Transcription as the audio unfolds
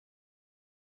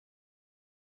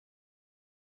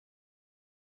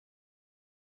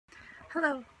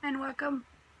Hello and welcome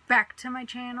back to my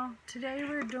channel. Today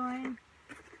we're doing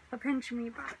a Pinch Me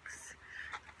box.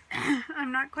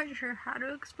 I'm not quite sure how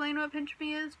to explain what Pinch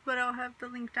Me is, but I'll have the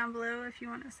link down below if you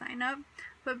want to sign up.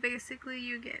 But basically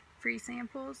you get free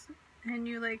samples and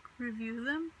you review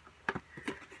them.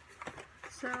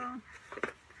 So I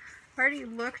already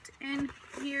looked in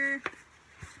here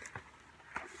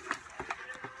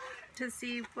to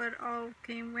see what all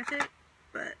came with it,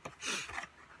 but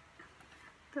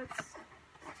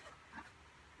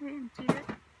I didn't see it.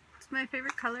 It's my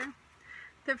favorite color.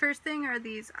 The first thing are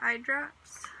these eye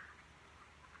drops.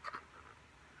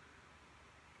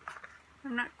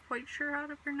 I'm not quite sure how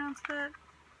to pronounce that.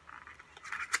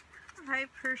 I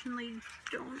personally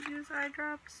don't use eye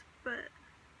drops, but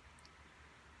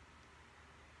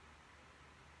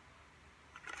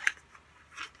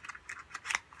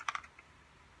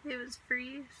it was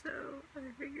free, so I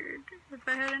figured if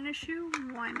I had an issue,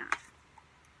 why not?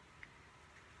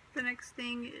 The next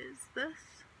thing is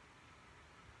this.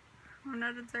 I'm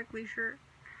not exactly sure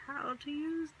how to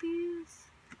use these,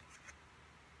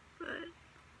 but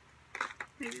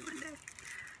maybe one day.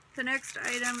 The next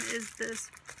item is this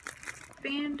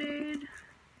Band-Aid.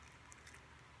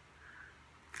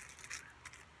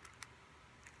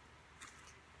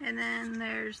 And then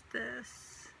there's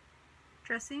this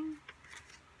dressing,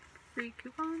 free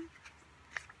coupon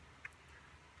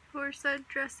for said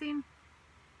dressing.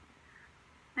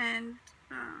 And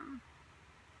I'm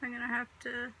gonna have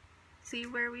to see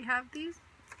where we have these.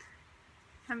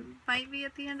 It might be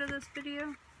at the end of this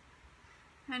video.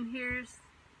 And here's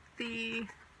the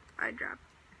eye drop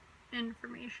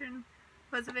information.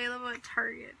 Was available at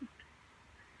Target.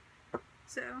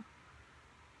 So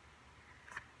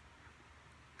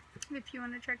if you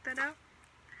want to check that out,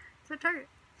 it's at Target.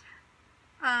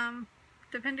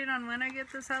 Depending on when I get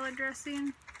the salad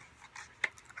dressing,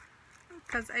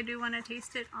 because I do want to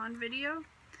taste it on video.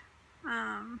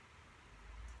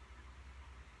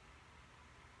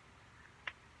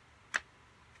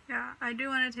 Yeah, I do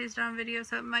want to taste it on video,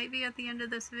 so it might be at the end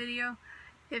of this video.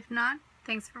 If not,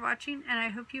 thanks for watching, and I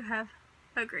hope you have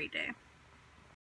a great day.